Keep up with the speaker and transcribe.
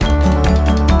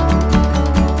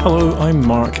Hello, I'm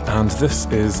Mark, and this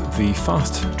is the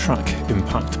Fast Track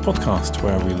Impact podcast,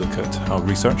 where we look at how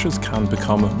researchers can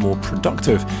become more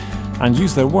productive and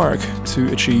use their work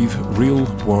to achieve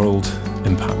real-world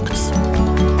impacts.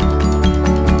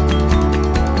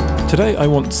 Today, I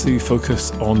want to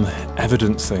focus on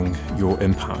evidencing your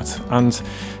impact, and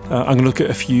I'm going to look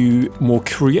at a few more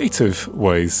creative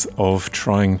ways of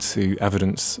trying to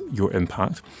evidence your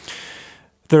impact.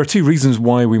 There are two reasons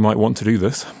why we might want to do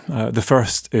this. The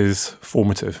first is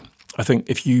formative. I think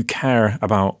if you care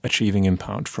about achieving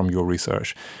impact from your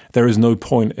research, there is no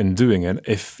point in doing it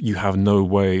if you have no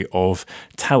way of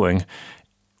telling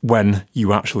when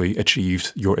you actually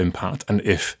achieved your impact and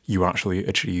if you actually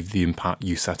achieved the impact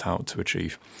you set out to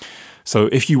achieve. So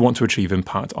if you want to achieve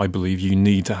impact, I believe you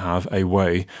need to have a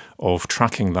way of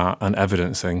tracking that and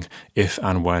evidencing if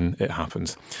and when it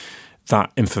happens.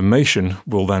 That information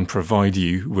will then provide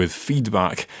you with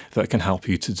feedback that can help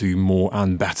you to do more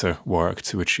and better work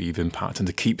to achieve impact and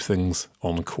to keep things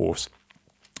on course.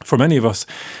 For many of us,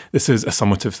 this is a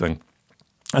summative thing.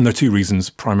 And there are two reasons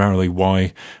primarily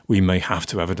why we may have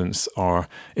to evidence our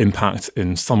impact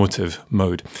in summative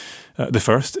mode. The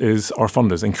first is our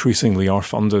funders. Increasingly, our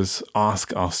funders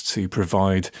ask us to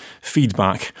provide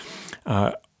feedback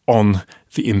on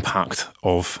the impact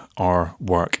of our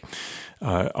work.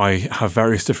 I have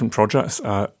various different projects.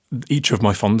 Each of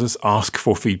my funders ask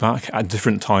for feedback at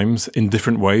different times in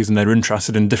different ways, and they're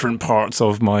interested in different parts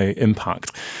of my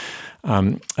impact.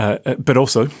 But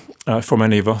also, for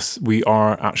many of us, we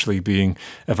are actually being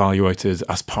evaluated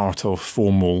as part of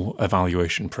formal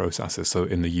evaluation processes. So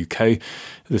in the UK,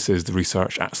 this is the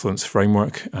Research Excellence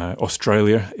Framework.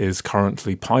 Australia is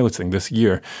currently piloting this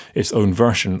year its own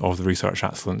version of the Research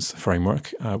Excellence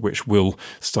Framework, which will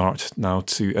start now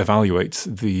to evaluate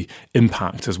the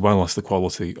impact as well as the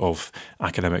quality of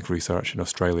academic research in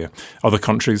Australia. Other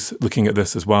countries looking at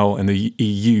this as well. In the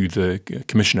EU, the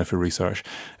Commissioner for Research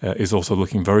is also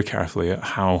looking very carefully at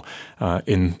how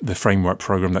in the framework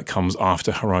program that comes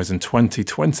after Horizon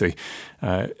 2020,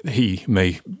 he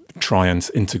may try and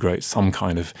integrate some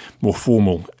kind of more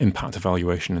formal impact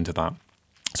evaluation into that.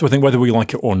 So I think whether we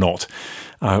like it or not,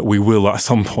 we will at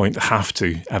some point have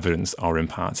to evidence our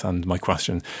impact. And my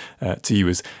question to you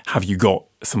is, have you got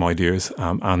some ideas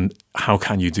and how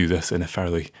can you do this in a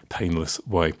fairly painless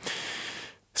way?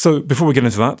 So before we get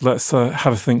into that, let's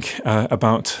have a think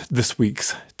about this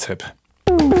week's tip.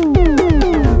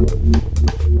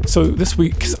 So this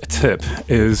week's tip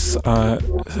is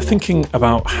thinking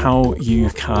about how you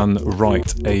can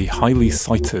write a highly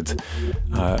cited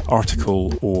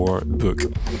article or book,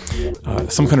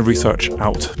 some kind of research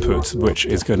output which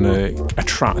is going to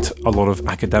attract a lot of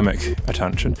academic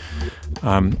attention.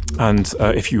 And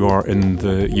if you are in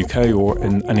the UK or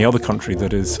in any other country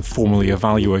that is formally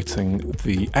evaluating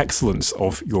the excellence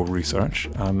of your research,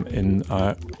 in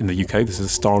the UK, this is a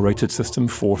star-rated system,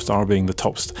 4-star being the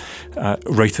top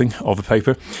rating of a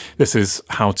paper. This is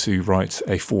how to write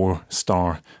a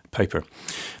 4-star paper.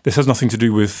 This has nothing to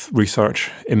do with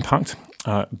research impact.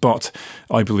 But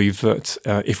I believe that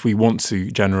if we want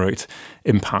to generate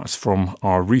impacts from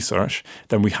our research,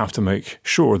 then we have to make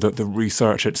sure that the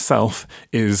research itself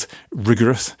is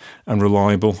rigorous and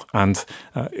reliable and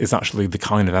is actually the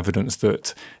kind of evidence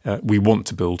that we want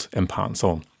to build impacts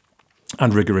on.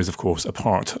 And rigor is, of course, a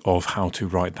part of how to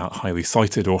write that highly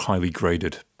cited or highly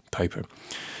graded paper.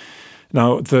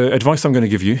 Now, the advice I'm going to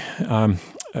give you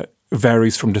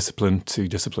varies from discipline to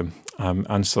discipline.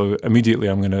 And so immediately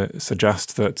I'm going to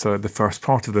suggest that the first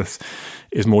part of this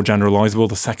is more generalizable.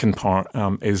 The second part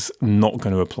is not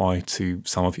going to apply to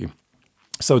some of you.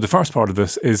 So the first part of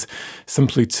this is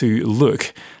simply to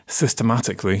look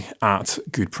systematically at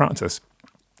good practice.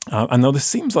 And now this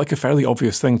seems like a fairly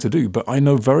obvious thing to do, but I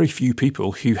know very few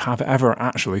people who have ever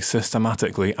actually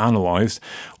systematically analysed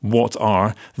what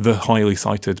are the highly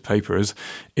cited papers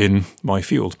in my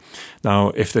field. Now,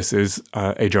 if this is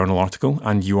a journal article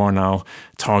and you are now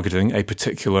targeting a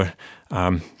particular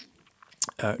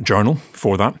journal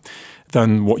for that,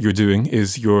 then what you're doing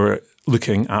is you're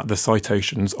looking at the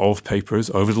citations of papers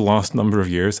over the last number of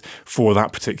years for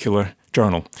that particular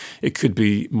journal. It could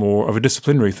be more of a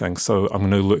disciplinary thing. So I'm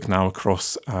going to look now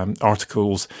across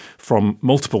articles from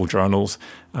multiple journals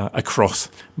across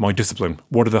my discipline.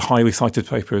 What are the highly cited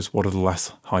papers? What are the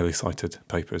less highly cited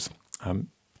papers?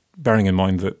 Bearing in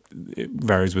mind that it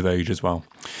varies with age as well.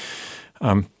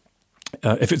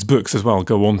 If it's books as well,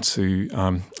 go on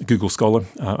to Google Scholar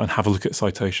and have a look at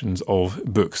citations of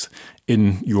books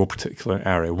in your particular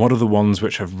area. What are the ones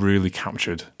which have really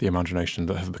captured the imagination,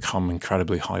 that have become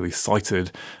incredibly highly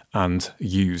cited and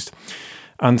used?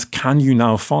 And can you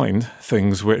now find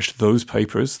things which those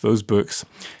papers, those books,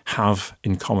 have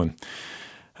in common?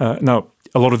 Now,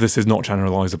 a lot of this is not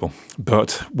generalizable,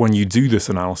 but when you do this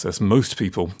analysis, most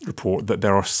people report that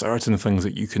there are certain things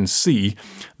that you can see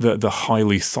that the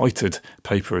highly cited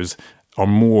papers are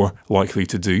more likely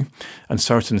to do, and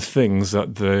certain things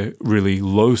that the really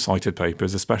low cited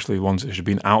papers, especially ones that have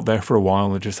been out there for a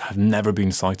while and just have never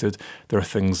been cited, there are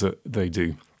things that they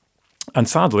do. And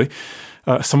sadly,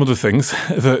 some of the things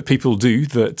that people do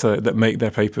that make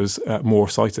their papers more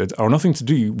cited are nothing to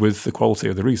do with the quality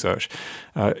of the research.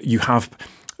 You have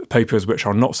papers which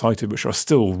are not cited, which are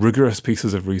still rigorous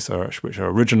pieces of research, which are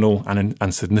original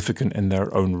and significant in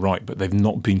their own right, but they've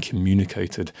not been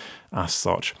communicated as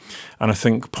such. And I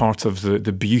think part of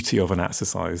the beauty of an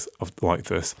exercise like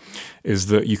this is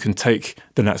that you can take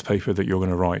the next paper that you're going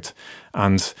to write,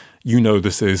 and you know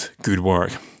this is good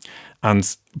work.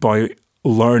 And by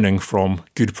learning from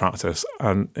good practice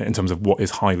and in terms of what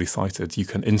is highly cited, you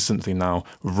can instantly now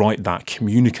write that,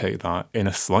 communicate that in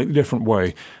a slightly different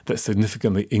way that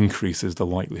significantly increases the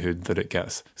likelihood that it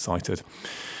gets cited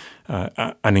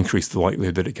and increase the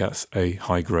likelihood that it gets a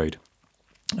high grade.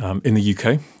 In the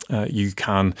UK, you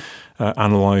can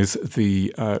analyse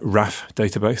the REF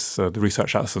database. So the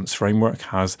Research Excellence Framework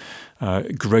has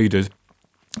graded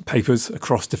papers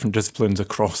across different disciplines,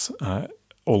 across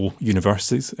all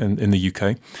universities in the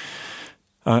UK.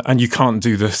 And you can't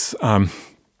do this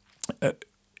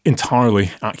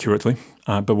entirely accurately,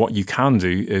 but what you can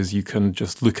do is you can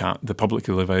just look at the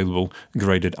publicly available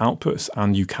graded outputs,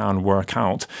 and you can work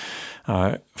out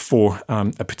for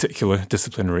a particular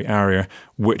disciplinary area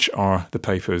which are the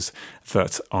papers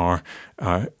that are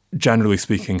generally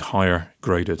speaking, higher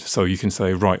graded. So you can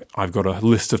say, right, I've got a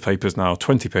list of papers now,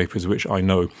 20 papers, which I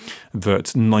know that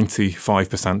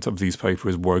 95% of these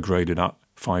papers were graded at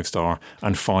 5-star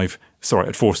and at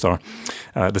 4-star,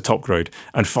 the top grade,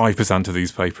 and 5% of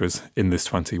these papers in this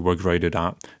 20 were graded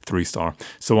at 3-star.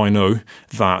 So I know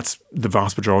that the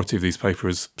vast majority of these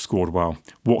papers scored well.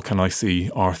 What can I see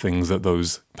are things that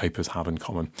those papers have in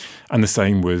common? And the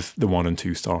same with the 1 and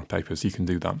 2-star papers. You can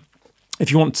do that. If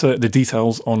you want the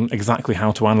details on exactly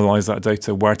how to analyse that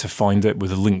data, where to find it with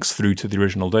the links through to the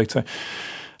original data,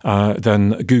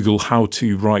 then Google how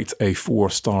to write a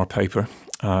 4-star paper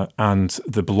and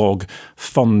the blog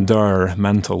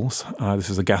Fundamentals. This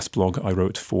is a guest blog I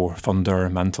wrote for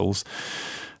Fundamentals,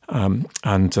 and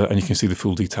you can see the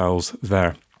full details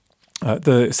there.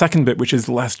 The second bit, which is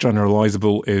less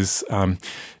generalisable, is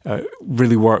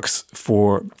really works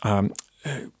for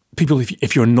people,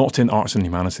 if you're not in arts and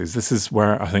humanities. This is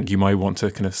where I think you might want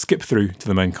to kind of skip through to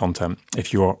the main content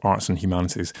if you're arts and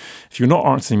humanities. If you're not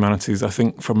arts and humanities, I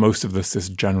think for most of this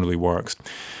generally works.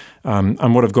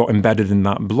 And what I've got embedded in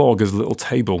that blog is a little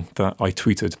table that I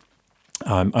tweeted.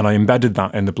 And I embedded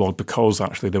that in the blog because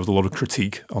actually there was a lot of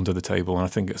critique under the table, and I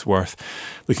think it's worth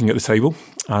looking at the table,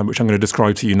 which I'm going to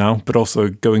describe to you now, but also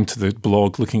going to the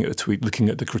blog, looking at the tweet, looking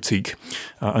at the critique,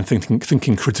 and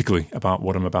thinking critically about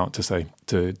what I'm about to say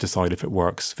to decide if it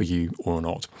works for you or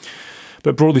not.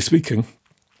 But broadly speaking,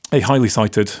 a highly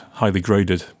cited, highly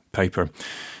graded paper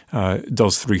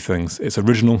does 3 things. It's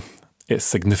original, it's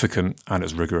significant, and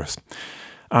it's rigorous.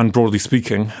 And broadly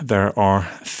speaking, there are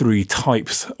 3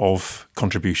 types of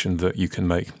contribution that you can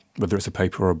make, whether it's a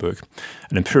paper or a book: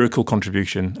 an empirical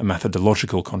contribution, a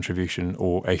methodological contribution,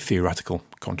 or a theoretical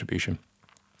contribution.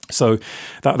 So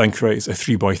that then creates a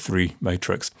 3x3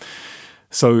 matrix.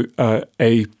 So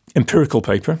a empirical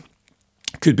paper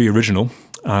could be original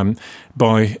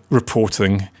by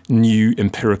reporting new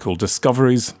empirical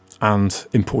discoveries and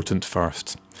important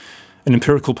firsts. An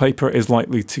empirical paper is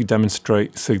likely to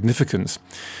demonstrate significance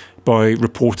by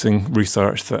reporting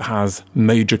research that has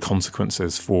major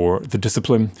consequences for the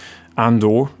discipline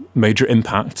and/or major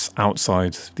impacts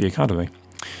outside the academy.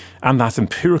 And that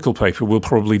empirical paper will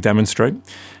probably demonstrate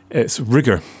its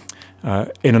rigour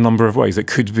in a number of ways. It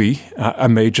could be a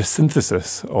major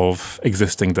synthesis of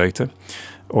existing data,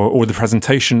 or the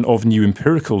presentation of new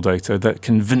empirical data that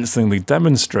convincingly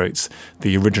demonstrates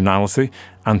the originality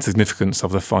and significance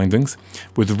of the findings,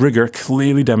 with rigour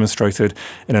clearly demonstrated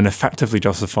in an effectively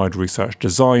justified research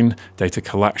design, data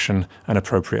collection, and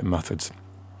appropriate methods.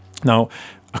 Now,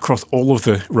 across all of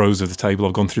the rows of the table,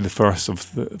 I've gone through the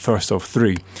first of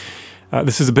 3.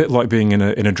 This is a bit like being in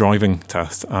a driving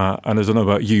test, and I don't know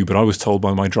about you, but I was told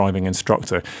by my driving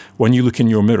instructor, when you look in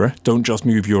your mirror, don't just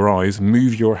move your eyes,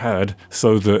 move your head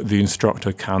so that the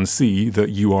instructor can see that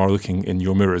you are looking in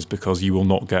your mirrors, because you will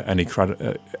not get any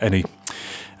credit, any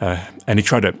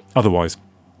credit otherwise.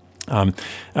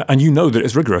 And you know that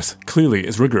it's rigorous. Clearly,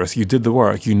 it's rigorous. You did the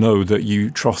work. You know that you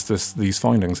trust these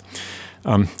findings.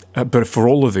 But for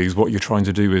all of these, what you're trying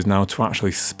to do is now to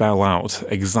actually spell out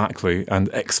exactly and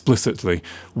explicitly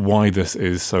why this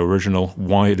is so original,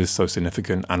 why it is so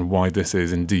significant, and why this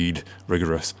is indeed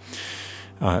rigorous.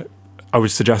 I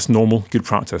would suggest normal, good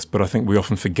practice, but I think we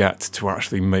often forget to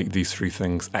actually make these three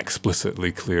things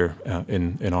explicitly clear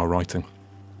in our writing.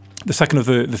 The second of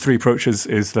the three approaches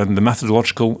is then the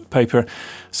methodological paper.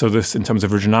 So this, in terms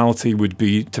of originality, would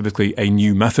be typically a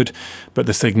new method, but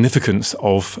the significance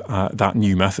of that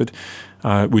new method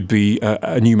would be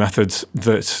a new method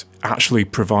that actually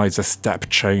provides a step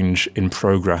change in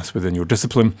progress within your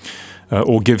discipline,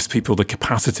 or gives people the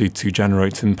capacity to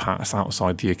generate impacts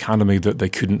outside the academy that they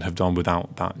couldn't have done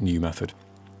without that new method.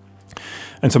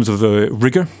 In terms of the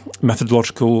rigor,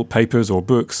 methodological papers or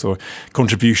books or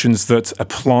contributions that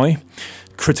apply,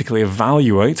 critically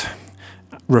evaluate,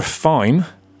 refine,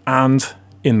 and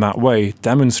in that way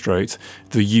demonstrate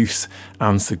the use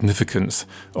and significance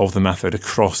of the method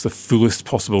across the fullest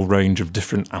possible range of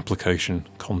different application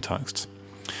contexts.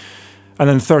 And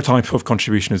then the third type of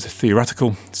contribution is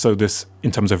theoretical. So this,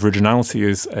 in terms of originality,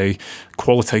 is a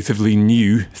qualitatively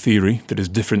new theory that is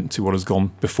different to what has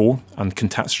gone before and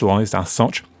contextualized as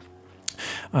such.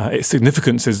 Its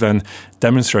significance is then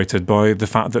demonstrated by the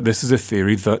fact that this is a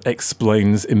theory that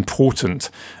explains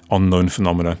important unknown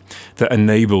phenomena, that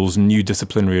enables new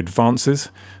disciplinary advances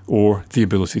or the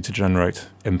ability to generate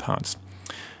impacts.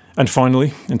 And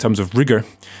finally, in terms of rigor,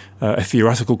 a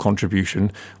theoretical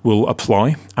contribution will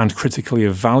apply and critically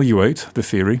evaluate the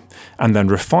theory and then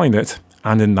refine it,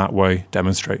 and in that way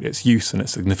demonstrate its use and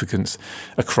its significance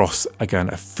across, again,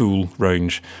 a full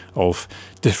range of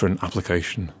different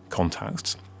application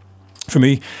contexts. For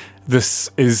me, this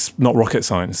is not rocket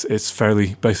science. It's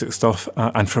fairly basic stuff.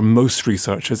 And for most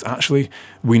researchers, actually,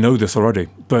 we know this already.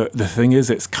 But the thing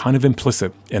is, it's kind of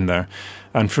implicit in there.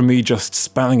 And for me, just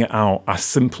spelling it out as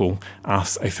simple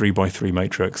as a 3x3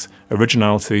 matrix,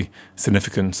 originality,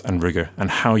 significance, and rigor, and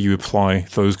how you apply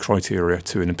those criteria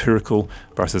to an empirical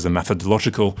versus a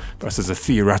methodological versus a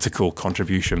theoretical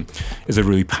contribution is a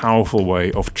really powerful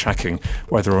way of checking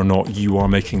whether or not you are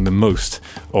making the most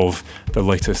of the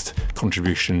latest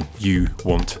contribution you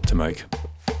want to make.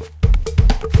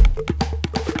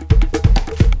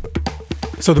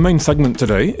 So the main segment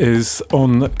today is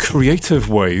on creative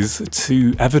ways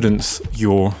to evidence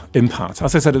your impact.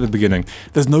 As I said at the beginning,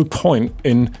 there's no point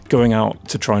in going out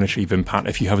to try and achieve impact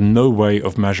if you have no way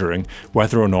of measuring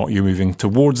whether or not you're moving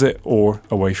towards it or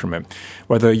away from it.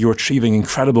 Whether you're achieving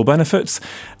incredible benefits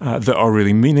that are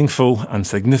really meaningful and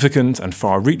significant and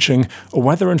far-reaching, or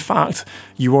whether in fact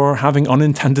you are having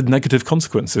unintended negative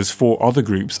consequences for other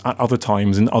groups at other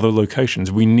times in other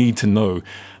locations. We need to know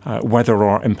whether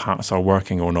our impacts are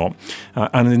working or not.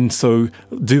 And in so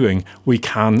doing, we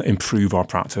can improve our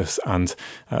practice and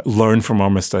learn from our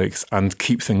mistakes and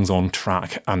keep things on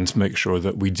track and make sure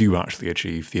that we do actually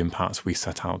achieve the impacts we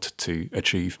set out to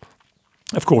achieve.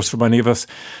 Of course, for many of us,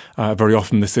 very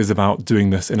often this is about doing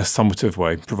this in a summative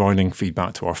way, providing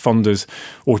feedback to our funders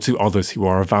or to others who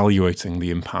are evaluating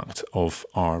the impact of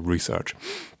our research.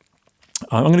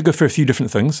 I'm going to go through a few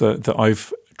different things that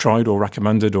I've tried or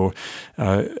recommended or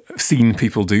seen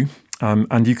people do,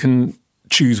 and you can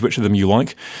choose which of them you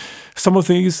like. Some of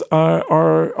these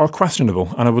are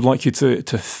questionable, and I would like you to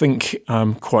think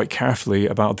quite carefully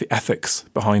about the ethics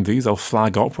behind these. I'll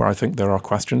flag up where I think there are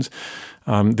questions.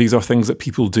 These are things that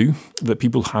people do, that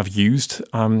people have used,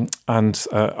 and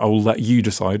I will let you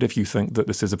decide if you think that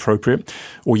this is appropriate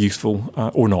or useful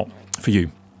or not for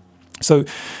you. So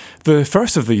the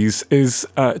first of these is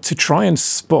to try and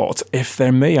spot if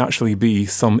there may actually be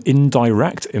some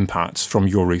indirect impacts from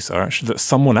your research that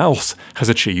someone else has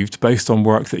achieved based on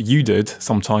work that you did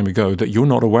some time ago that you're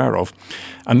not aware of.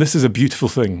 And this is a beautiful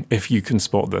thing if you can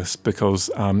spot this,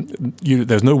 because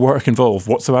there's no work involved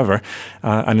whatsoever.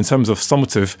 And in terms of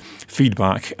summative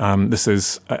feedback, this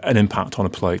is an impact on a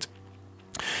plate.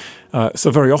 So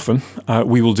very often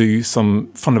we will do some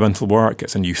fundamental work.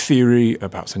 It's a new theory,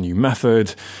 perhaps a new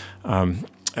method, an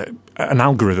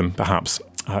algorithm perhaps,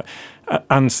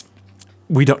 and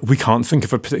we can't think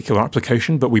of a particular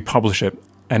application, but we publish it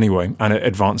anyway, and it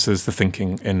advances the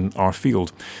thinking in our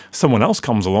field. Someone else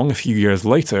comes along a few years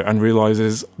later and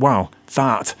realizes, wow,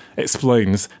 that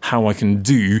explains how I can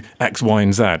do X, Y,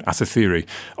 and Z as a theory.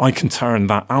 I can turn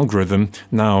that algorithm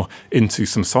now into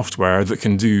some software that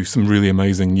can do some really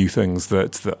amazing new things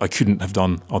that I couldn't have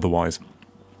done otherwise.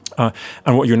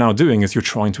 And what you're now doing is you're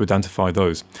trying to identify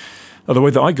those. Now, the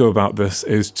way that I go about this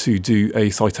is to do a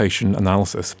citation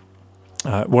analysis.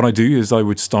 What I do is I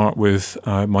would start with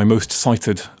my most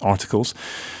cited articles.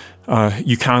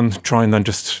 You can try and then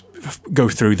just go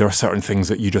through, there are certain things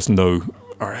that you just know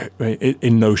are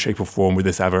in no shape or form would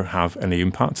this ever have any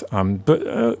impact.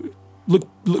 But look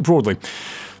broadly.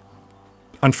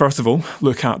 And first of all,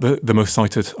 look at the most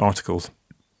cited articles.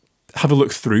 Have a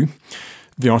look through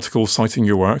the articles citing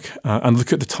your work and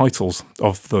look at the titles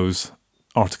of those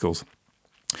articles.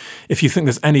 If you think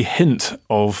there's any hint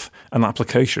of an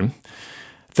application,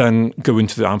 then go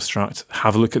into the abstract,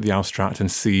 have a look at the abstract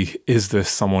and see, is this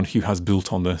someone who has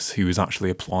built on this, who is actually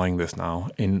applying this now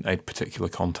in a particular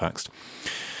context?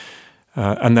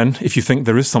 And then if you think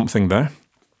there is something there,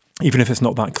 even if it's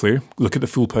not that clear, look at the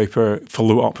full paper,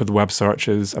 follow up with web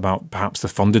searches about perhaps the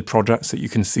funded projects that you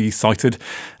can see cited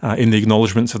in the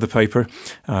acknowledgements of the paper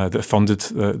that funded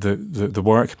the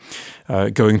work,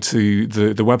 going to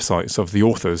the websites of the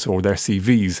authors or their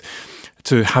CVs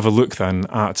to have a look then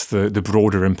at the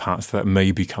broader impacts that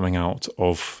may be coming out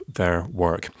of their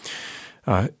work.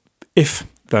 If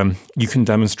then you can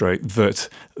demonstrate that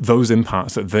those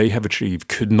impacts that they have achieved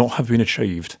could not have been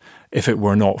achieved if it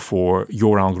were not for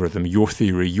your algorithm, your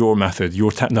theory, your method,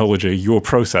 your technology, your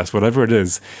process, whatever it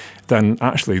is, then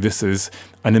actually this is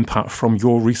an impact from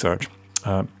your research.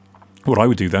 What I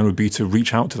would do then would be to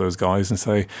reach out to those guys and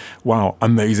say, wow,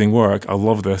 amazing work. I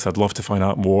love this. I'd love to find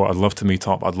out more. I'd love to meet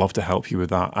up. I'd love to help you with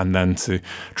that. And then to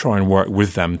try and work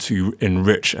with them to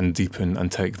enrich and deepen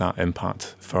and take that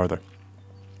impact further.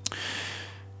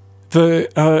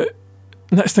 The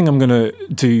next thing I'm going to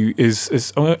do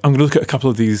is I'm going to look at a couple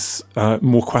of these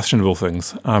more questionable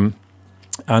things and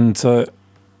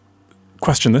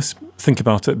question this, think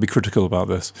about it, be critical about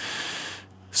this.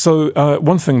 So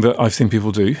one thing that I've seen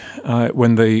people do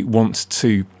when they want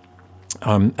to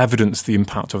evidence the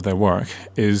impact of their work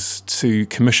is to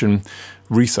commission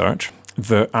research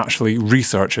that actually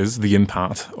researches the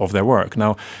impact of their work.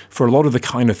 Now, for a lot of the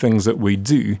kind of things that we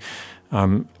do,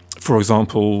 for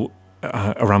example,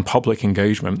 around public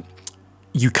engagement,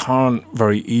 you can't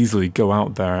very easily go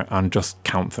out there and just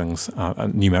count things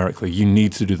numerically. You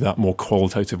need to do that more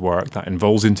qualitative work that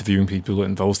involves interviewing people, it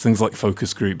involves things like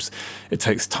focus groups. It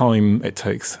takes time, it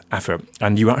takes effort,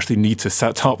 and you actually need to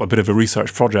set up a bit of a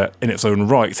research project in its own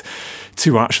right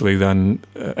to actually then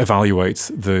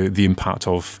evaluate the impact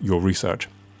of your research.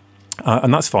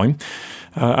 And that's fine,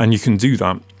 and you can do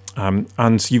that.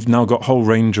 And you've now got a whole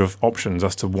range of options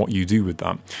as to what you do with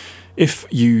that. If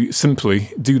you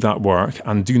simply do that work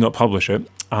and do not publish it,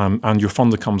 and your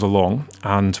funder comes along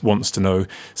and wants to know,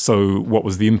 so what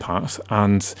was the impact?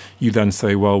 And you then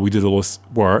say, well, we did all this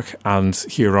work and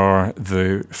here are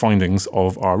the findings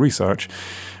of our research,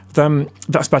 then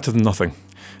that's better than nothing.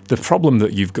 The problem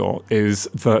that you've got is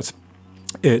that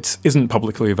it isn't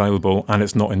publicly available and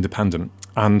it's not independent.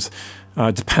 And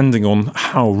depending on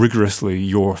how rigorously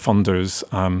your funders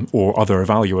or other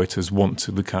evaluators want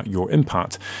to look at your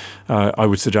impact, I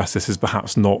would suggest this is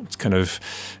perhaps not kind of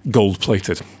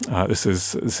gold-plated. This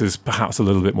is perhaps a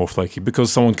little bit more flaky,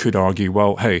 because someone could argue,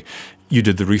 well, hey, you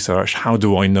did the research. How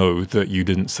do I know that you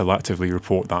didn't selectively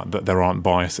report that there aren't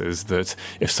biases, that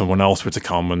if someone else were to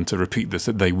come and to repeat this,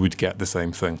 that they would get the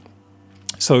same thing?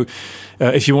 So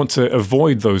if you want to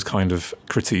avoid those kind of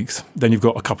critiques, then you've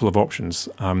got a couple of options.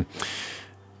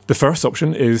 The first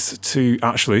option is to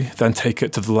actually then take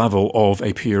it to the level of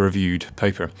a peer-reviewed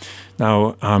paper.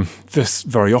 Now, this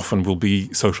very often will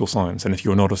be social science, and if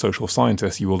you're not a social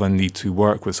scientist, you will then need to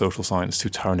work with social science to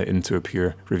turn it into a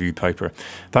peer-reviewed paper.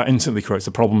 That instantly creates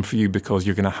a problem for you, because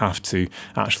you're going to have to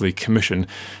actually commission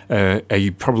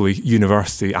a probably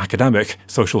university academic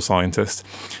social scientist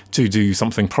to do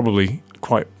something probably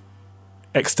quite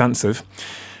extensive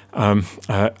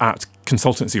at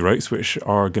consultancy rates, which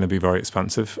are going to be very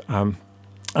expensive, and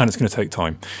it's going to take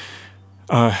time.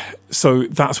 So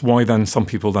that's why then some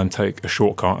people then take a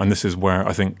shortcut, and this is where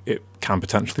I think it can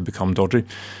potentially become dodgy.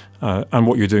 And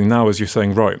what you're doing now is you're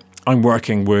saying, right, I'm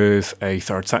working with a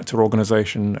third sector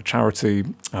organisation, a charity,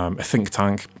 a think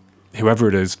tank, whoever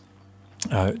it is,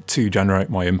 to generate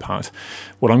my impact.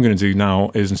 What I'm going to do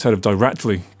now is, instead of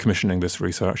directly commissioning this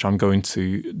research, I'm going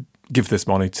to give this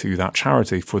money to that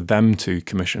charity for them to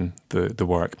commission the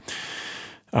work.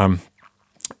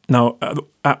 Now,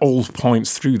 at all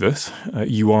points through this,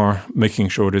 you are making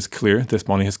sure it is clear this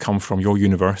money has come from your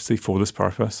university for this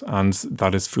purpose, and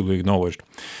that is fully acknowledged.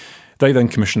 They then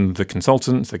commission the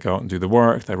consultants, they go out and do the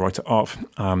work, they write it up,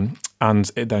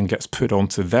 and it then gets put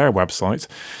onto their website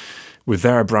with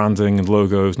their branding and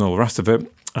logos and all the rest of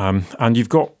it. And you've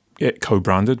got it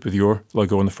co-branded with your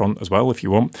logo on the front as well, if you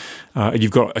want. And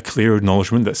you've got a clear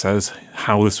acknowledgement that says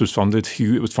how this was funded,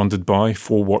 who it was funded by,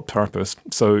 for what purpose.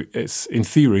 So it's, in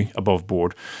theory, above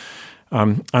board.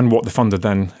 And what the funder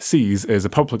then sees is a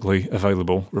publicly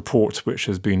available report which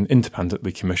has been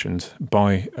independently commissioned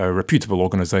by a reputable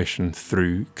organisation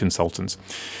through consultants.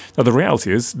 Now, the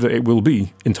reality is that it will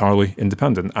be entirely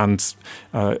independent, and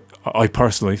I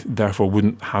personally, therefore,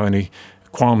 wouldn't have any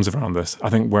qualms around this. I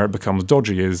think where it becomes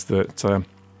dodgy is that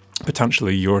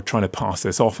potentially you're trying to pass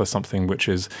this off as something which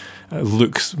is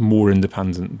looks more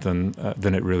independent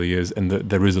than it really is, and that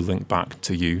there is a link back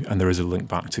to you, and there is a link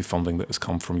back to funding that has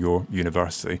come from your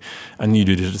university, and you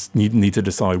need to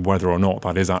decide whether or not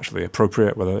that is actually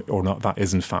appropriate, whether or not that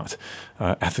is in fact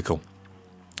ethical.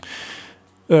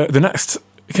 The next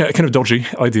kind of dodgy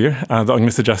idea that I'm going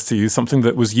to suggest to you is something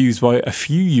that was used by a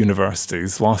few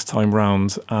universities last time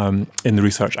round in the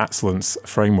Research Excellence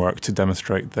Framework to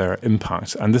demonstrate their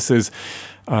impact. And this is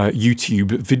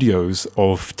YouTube videos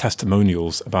of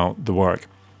testimonials about the work.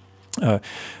 A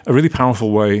really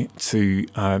powerful way to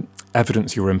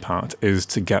evidence your impact is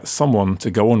to get someone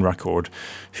to go on record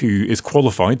who is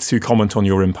qualified to comment on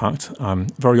your impact.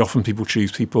 Very often people choose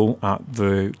people at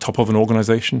the top of an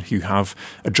organisation who have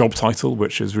a job title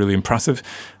which is really impressive,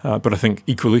 but I think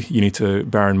equally you need to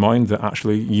bear in mind that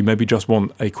actually you maybe just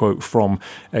want a quote from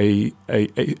a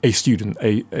student,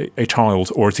 a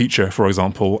child or a teacher, for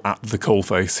example, at the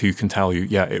coalface who can tell you,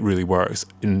 yeah, it really works.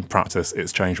 In practice,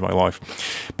 it's changed my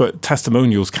life. But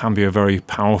testimonials can be a very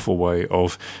powerful way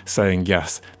of saying,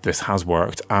 yes, this has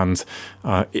worked. And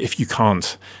if you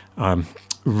can't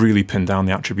really pin down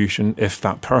the attribution, if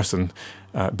that person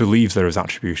believes there is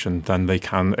attribution, then they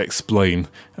can explain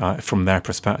from their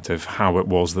perspective how it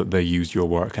was that they used your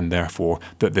work, and therefore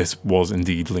that this was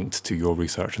indeed linked to your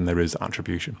research and there is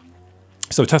attribution.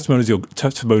 So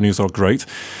testimonials are great.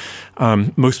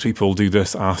 Most people do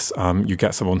this as you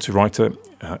get someone to write it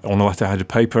on a letterheaded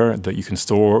paper that you can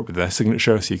store with their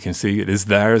signature so you can see it is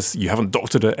theirs, you haven't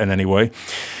doctored it in any way,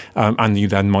 and you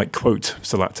then might quote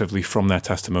selectively from their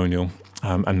testimonial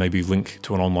and maybe link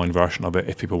to an online version of it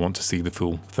if people want to see the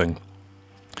full thing.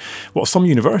 What some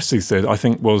universities did, I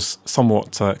think, was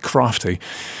somewhat crafty,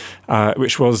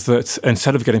 which was that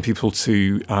instead of getting people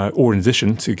to, or in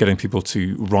addition to getting people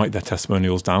to write their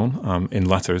testimonials down in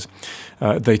letters,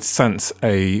 they sent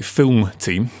a film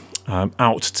team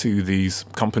out to these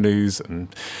companies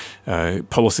and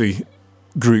policy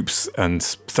groups and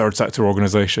third sector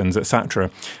organisations, etc.,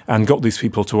 and got these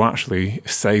people to actually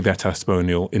say their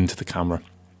testimonial into the camera.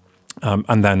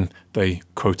 And then they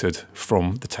quoted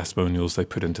from the testimonials they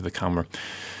put into the camera.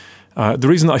 The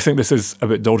reason I think this is a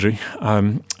bit dodgy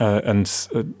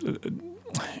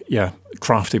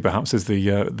crafty perhaps is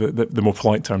the more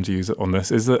polite term to use on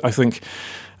this, is that I think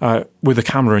with a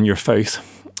camera in your face,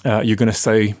 you're going to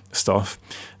say stuff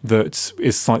that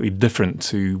is slightly different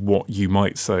to what you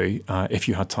might say if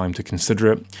you had time to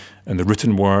consider it in the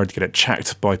written word, get it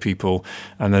checked by people,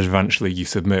 and then eventually you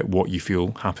submit what you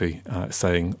feel happy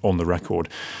saying on the record.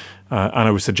 And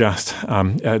I would suggest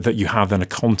that you have then a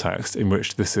context in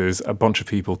which this is a bunch of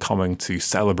people coming to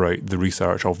celebrate the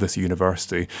research of this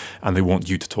university, and they want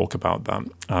you to talk about that.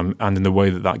 And in the way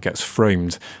that that gets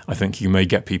framed, I think you may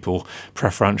get people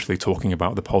preferentially talking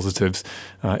about the positives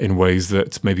in ways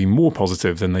that may be more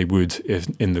positive than they would if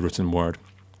in the written word.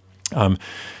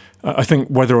 I think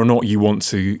whether or not you want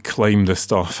to claim this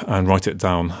stuff and write it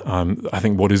down, I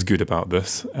think what is good about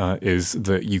this is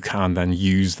that you can then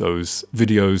use those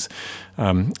videos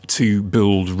to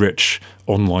build rich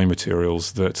online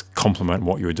materials that complement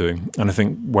what you're doing. And I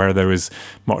think where there is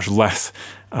much less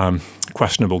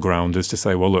questionable ground is to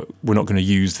say, well, look, we're not going to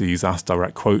use these as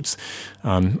direct quotes,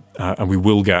 and we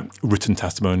will get written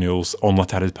testimonials on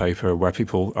letterheaded paper where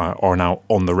people are now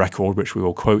on the record, which we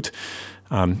will quote.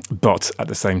 But at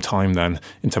the same time then,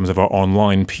 in terms of our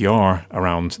online PR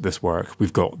around this work,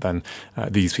 we've got then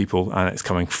these people, and it's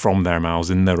coming from their mouths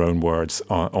in their own words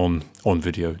on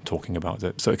video talking about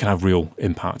it. So it can have real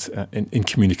impact in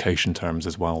communication terms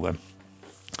as well then.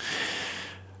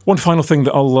 One final thing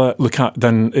that I'll look at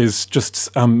then is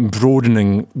just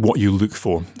broadening what you look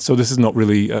for. So this is not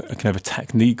really a kind of a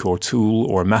technique or tool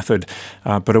or a method,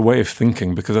 but a way of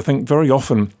thinking, because I think very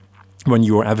often when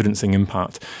you are evidencing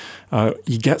impact,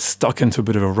 you get stuck into a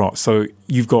bit of a rut. So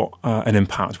you've got an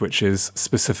impact which is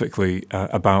specifically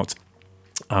about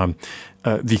the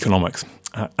economics.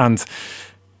 And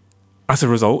as a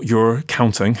result, you're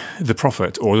counting the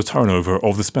profit or the turnover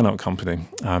of the spin-out company,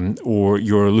 or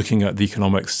you're looking at the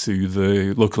economics to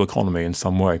the local economy in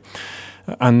some way.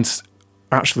 And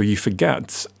actually you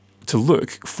forget to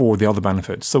look for the other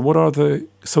benefits. So what are the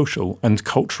social and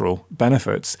cultural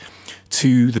benefits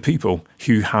to the people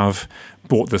who have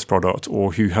bought this product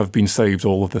or who have been saved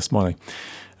all of this money?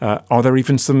 Are there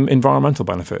even some environmental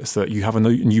benefits that you have a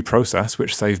new process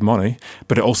which saves money,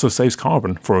 but it also saves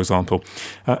carbon, for example?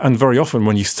 And very often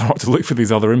when you start to look for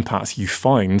these other impacts, you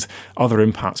find other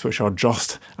impacts which are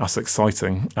just as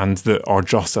exciting and that are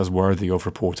just as worthy of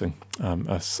reporting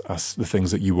as the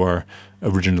things that you were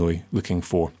originally looking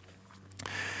for.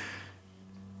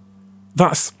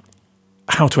 That's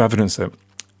how to evidence it.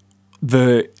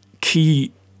 The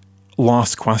key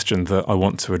last question that I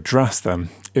want to address then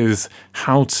is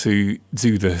how to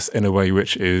do this in a way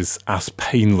which is as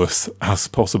painless as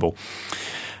possible.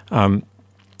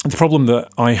 The problem that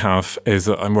I have is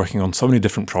that I'm working on so many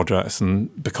different projects,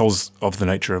 and because of the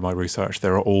nature of my research,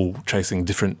 they're all chasing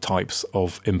different types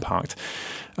of impact.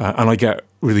 And I get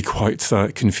really quite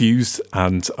confused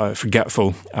and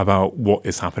forgetful about what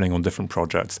is happening on different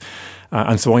projects.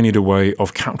 And so I need a way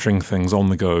of capturing things on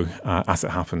the go as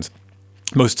it happens.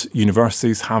 Most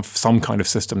universities have some kind of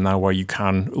system now where you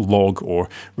can log or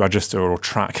register or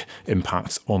track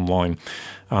impacts online.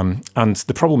 And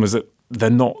the problem is that they're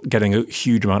not getting a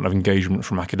huge amount of engagement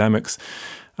from academics.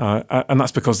 And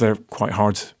that's because they're quite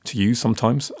hard to use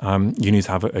sometimes. You need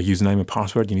to have a username and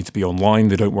password. You need to be online.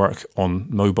 They don't work on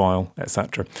mobile,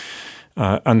 etc.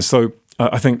 And so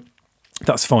I think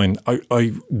that's fine.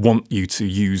 I want you to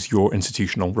use your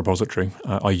institutional repository.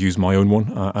 I use my own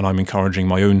one, and I'm encouraging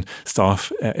my own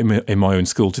staff in my own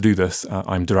school to do this.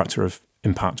 I'm director of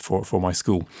impact for my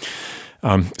school.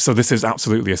 So this is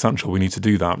absolutely essential. We need to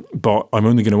do that. But I'm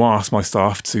only going to ask my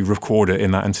staff to record it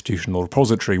in that institutional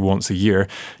repository once a year,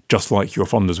 just like your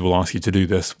funders will ask you to do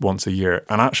this once a year.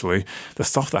 And actually, the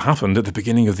stuff that happened at the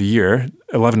beginning of the year,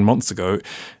 11 months ago,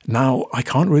 now I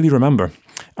can't really remember.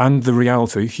 And the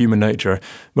reality, human nature,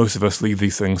 most of us leave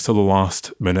these things till the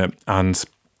last minute, and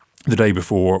the day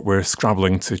before we're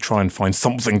scrabbling to try and find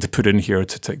something to put in here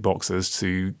to tick boxes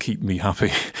to keep me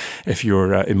happy if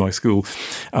you're in my school.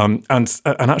 And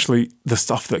actually the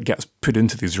stuff that gets put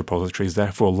into these repositories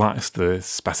therefore lacks the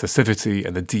specificity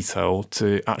and the detail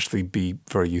to actually be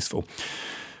very useful.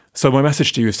 So my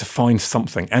message to you is to find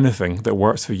something, anything that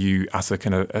works for you as a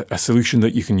kind of a solution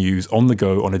that you can use on the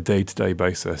go on a day-to-day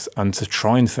basis, and to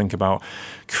try and think about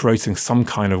creating some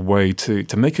kind of way to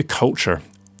make a culture,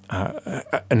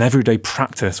 an everyday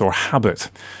practice or habit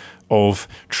of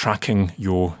tracking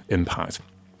your impact.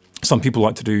 Some people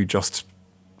like to do just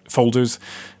folders,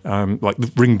 like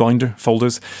the ring binder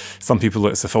folders. Some people,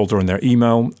 it's a folder in their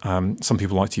email. Some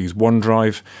people like to use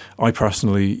OneDrive. I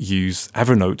personally use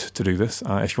Evernote to do this.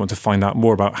 If you want to find out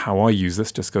more about how I use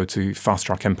this, just go to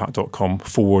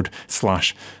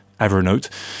fasttrackimpact.com/Evernote.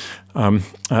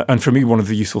 And for me, one of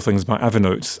the useful things about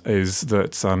Evernote is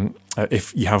that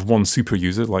if you have one super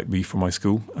user, like me for my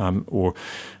school, or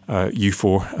you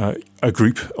for a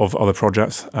group of other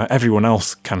projects, everyone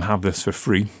else can have this for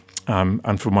free.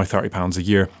 And for my £30 a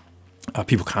year,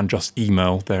 people can just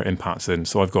email their impacts in.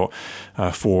 So I've got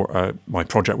for my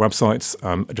project websites,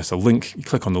 just a link. You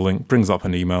click on the link, brings up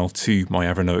an email to my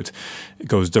Evernote. It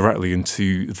goes directly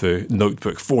into the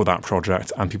notebook for that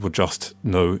project, and people just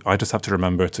know. I just have to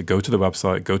remember to go to the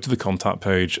website, go to the contact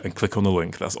page, and click on the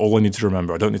link. That's all I need to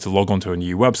remember. I don't need to log onto a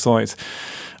new website.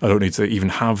 I don't need to even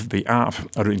have the app.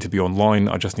 I don't need to be online.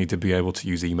 I just need to be able to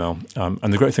use email.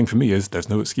 And the great thing for me is there's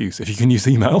no excuse. If you can use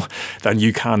email, then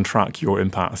you can track your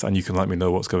impacts, and you can let me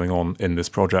know what's going on in this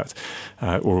project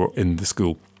or in the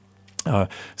school.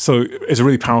 So it's a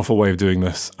really powerful way of doing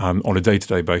this on a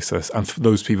day-to-day basis. And for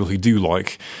those people who do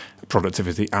like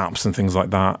productivity apps and things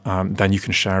like that, then you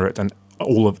can share it, and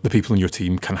all of the people in your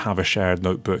team can have a shared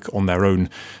notebook on their own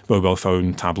mobile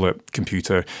phone, tablet,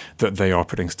 computer that they are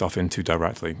putting stuff into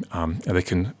directly. And they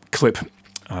can clip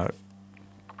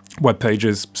web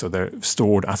pages, so they're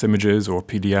stored as images or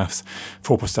PDFs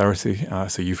for posterity.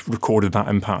 So you've recorded that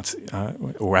impact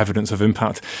or evidence of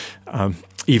impact.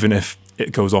 Even if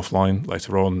it goes offline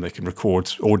later on, they can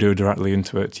record audio directly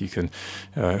into it. You can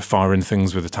fire in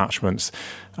things with attachments.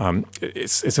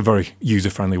 It's a very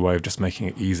user-friendly way of just making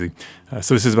it easy.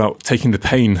 So this is about taking the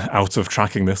pain out of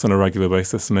tracking this on a regular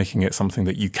basis, making it something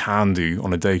that you can do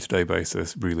on a day-to-day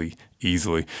basis really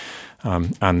easily.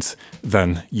 And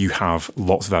then you have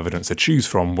lots of evidence to choose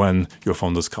from when your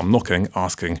funders come knocking,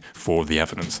 asking for the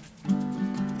evidence.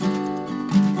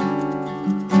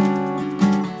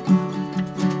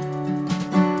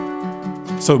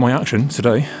 So my action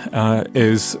today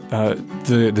is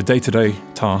the day-to-day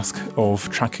task of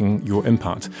tracking your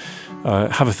impact.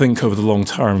 Have a think over the long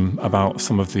term about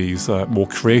some of these more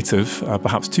creative,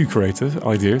 perhaps too creative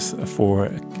ideas for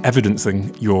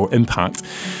evidencing your impact.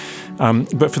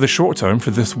 But for the short term,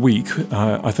 for this week,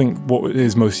 I think what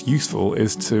is most useful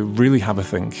is to really have a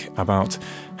think about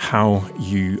how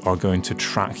you are going to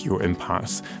track your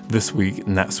impacts this week,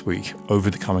 next week, over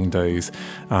the coming days,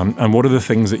 and what are the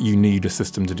things that you need a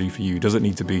system to do for you. Does it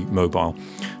need to be mobile?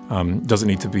 Does it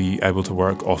need to be able to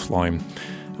work offline?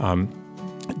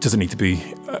 Does it need to be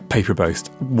paper-based?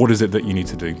 What is it that you need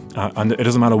to do? And it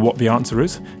doesn't matter what the answer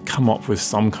is, come up with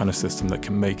some kind of system that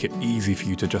can make it easy for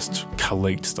you to just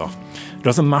collate stuff. It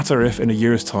doesn't matter if in a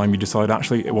year's time you decide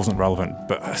actually it wasn't relevant,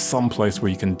 but some place where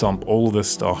you can dump all of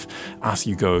this stuff as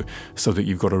you go so that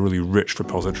you've got a really rich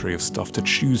repository of stuff to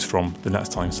choose from the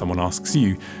next time someone asks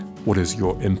you, what is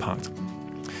your impact?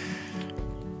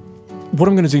 What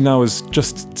I'm going to do now is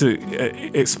just to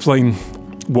explain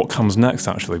what comes next,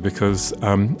 actually, because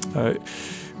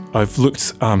I've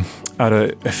looked at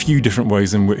a few different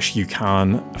ways in which you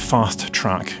can fast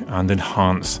track and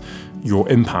enhance your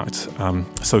impact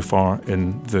so far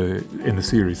in the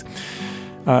series.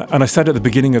 And I said at the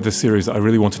beginning of the series that I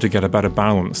really wanted to get a better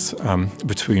balance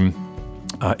between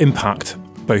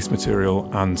impact-based material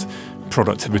and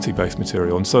productivity-based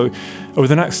material. And so over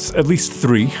the next at least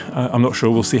 3, I'm not sure,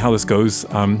 we'll see how this goes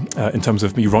in terms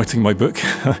of me writing my book.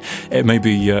 It may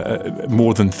be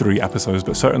more than 3 episodes,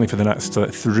 but certainly for the next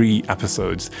 3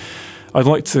 episodes, I'd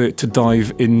like to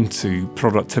dive into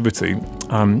productivity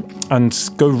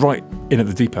and go right in at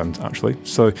the deep end, actually.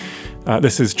 So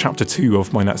this is chapter 2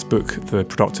 of my next book, The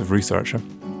Productive Researcher.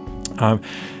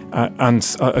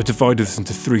 And I've divided this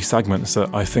into 3 segments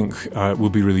that I think will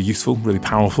be really useful, really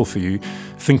powerful for you,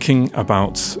 thinking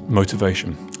about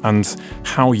motivation and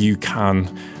how you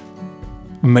can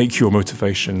make your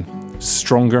motivation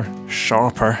stronger,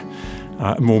 sharper,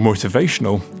 more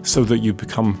motivational so that you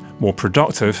become more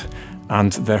productive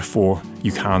and therefore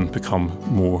you can become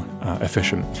more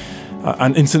efficient.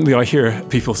 And instantly I hear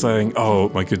people saying, oh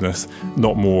my goodness,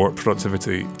 not more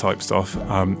productivity type stuff.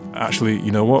 Actually,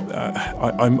 you know what?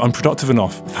 I'm productive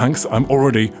enough. Thanks. I'm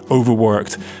already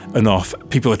overworked enough.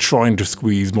 People are trying to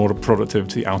squeeze more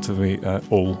productivity out of me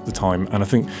all the time. And I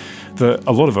think that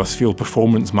a lot of us feel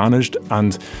performance managed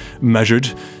and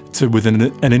measured to within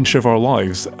an inch of our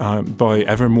lives by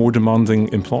ever more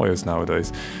demanding employers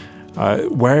nowadays.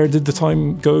 Where did the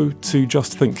time go to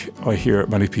just think, I hear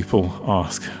many people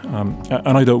ask.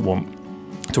 And I don't want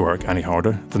to work any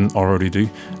harder than I already do.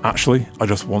 Actually, I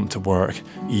just want to work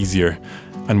easier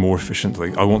and more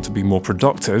efficiently. I want to be more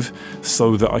productive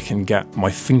so that I can get my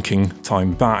thinking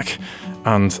time back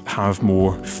and have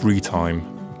more free time,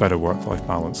 better work-life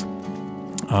balance.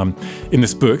 In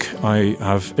this book, I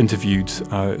have interviewed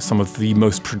some of the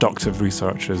most productive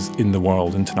researchers in the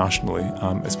world internationally.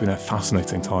 It's been a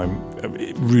fascinating time,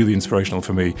 really inspirational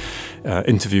for me,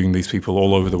 interviewing these people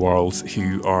all over the world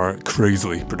who are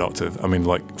crazily productive. I mean,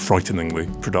 like frighteningly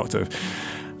productive.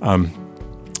 And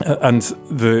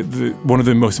one of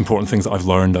the most important things that I've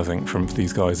learned, I think, from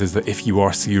these guys is that if you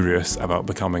are serious about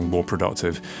becoming more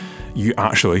productive, you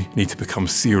actually need to become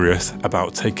serious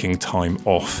about taking time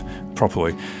off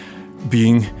properly.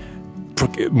 Being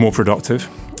more productive,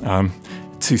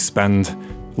 to spend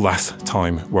less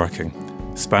time working.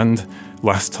 Spend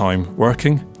less time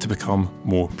working to become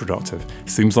more productive.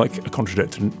 Seems like a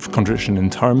contradiction in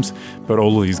terms, but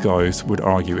all of these guys would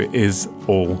argue it is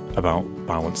all about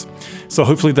balance. So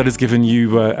hopefully that has given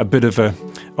you a bit of an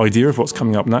idea of what's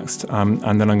coming up next, and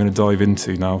then I'm going to dive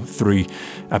into now 3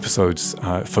 episodes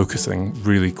focusing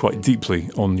really quite deeply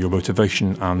on your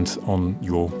motivation and on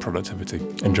your productivity.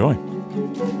 Enjoy.